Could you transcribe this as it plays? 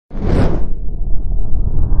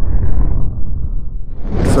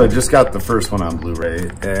So I just got the first one on Blu-ray,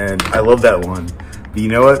 and I love that one. But you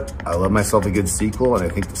know what? I love myself a good sequel, and I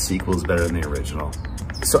think the sequel is better than the original.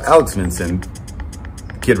 So Alex Vincent,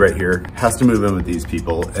 kid right here, has to move in with these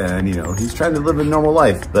people, and you know, he's trying to live a normal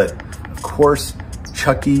life, but of course,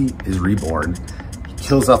 Chucky is reborn. He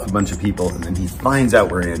kills off a bunch of people, and then he finds out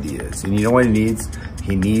where Andy is. And you know what he needs?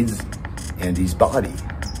 He needs Andy's body.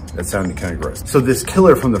 That sounded kind of gross. So this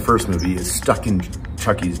killer from the first movie is stuck in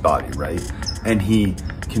Chucky's body, right? And he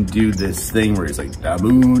can do this thing where he's like,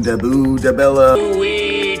 Dabu, Dabu, Dabella.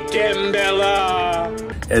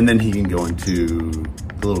 And then he can go into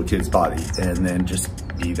the little kid's body and then just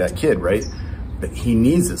be that kid, right? But he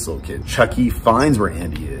needs this little kid. Chucky finds where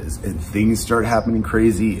Andy is and things start happening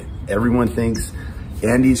crazy. Everyone thinks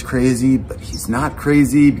Andy's crazy, but he's not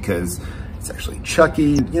crazy because it's actually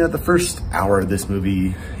Chucky. You know, the first hour of this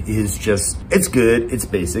movie is just, it's good, it's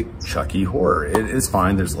basic Chucky horror. It is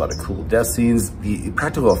fine, there's a lot of cool death scenes. The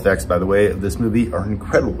practical effects, by the way, of this movie are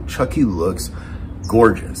incredible. Chucky looks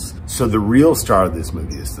gorgeous. So the real star of this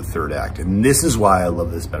movie is the third act, and this is why I love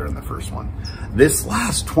this better than the first one. This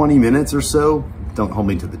last 20 minutes or so, don't hold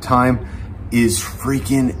me to the time, is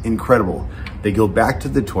freaking incredible. They go back to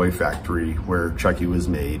the toy factory where Chucky was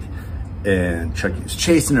made, and Chucky's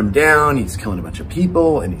chasing him down, he's killing a bunch of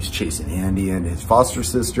people, and he's chasing Andy and his foster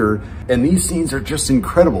sister. And these scenes are just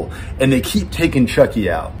incredible. And they keep taking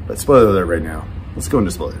Chucky out. But spoiler alert right now. Let's go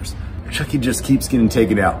into spoilers. Chucky just keeps getting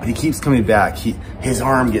taken out, but he keeps coming back. His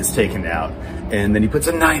arm gets taken out, and then he puts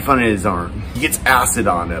a knife on his arm. He gets acid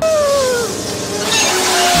on him.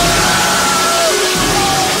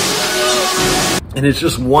 And it's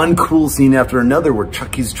just one cool scene after another where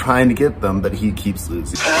Chucky's trying to get them, but he keeps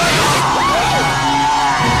losing.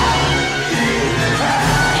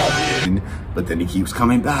 But then he keeps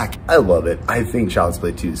coming back. I love it. I think Child's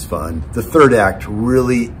Play 2 is fun. The third act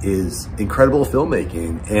really is incredible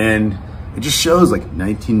filmmaking, and it just shows, like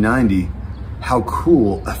 1990, how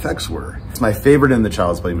cool effects were. It's my favorite in the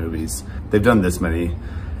Child's Play movies. They've done this many.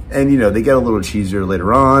 And you know, they get a little cheesier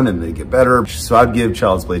later on and they get better. So I'd give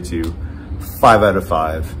Child's Play 2 5 out of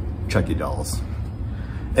 5 Chucky dolls.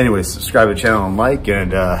 Anyway, subscribe to the channel and like,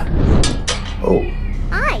 and oh.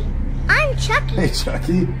 Hi, I'm Chucky. Hey,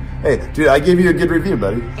 Chucky. Hey, dude, I gave you a good review,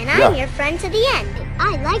 buddy. And I'm your friend to the end.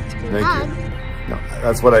 I like to be hugged. No,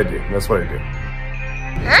 that's what I do. That's what I do.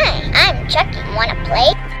 Hi, I'm Chucky. Wanna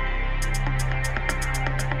play?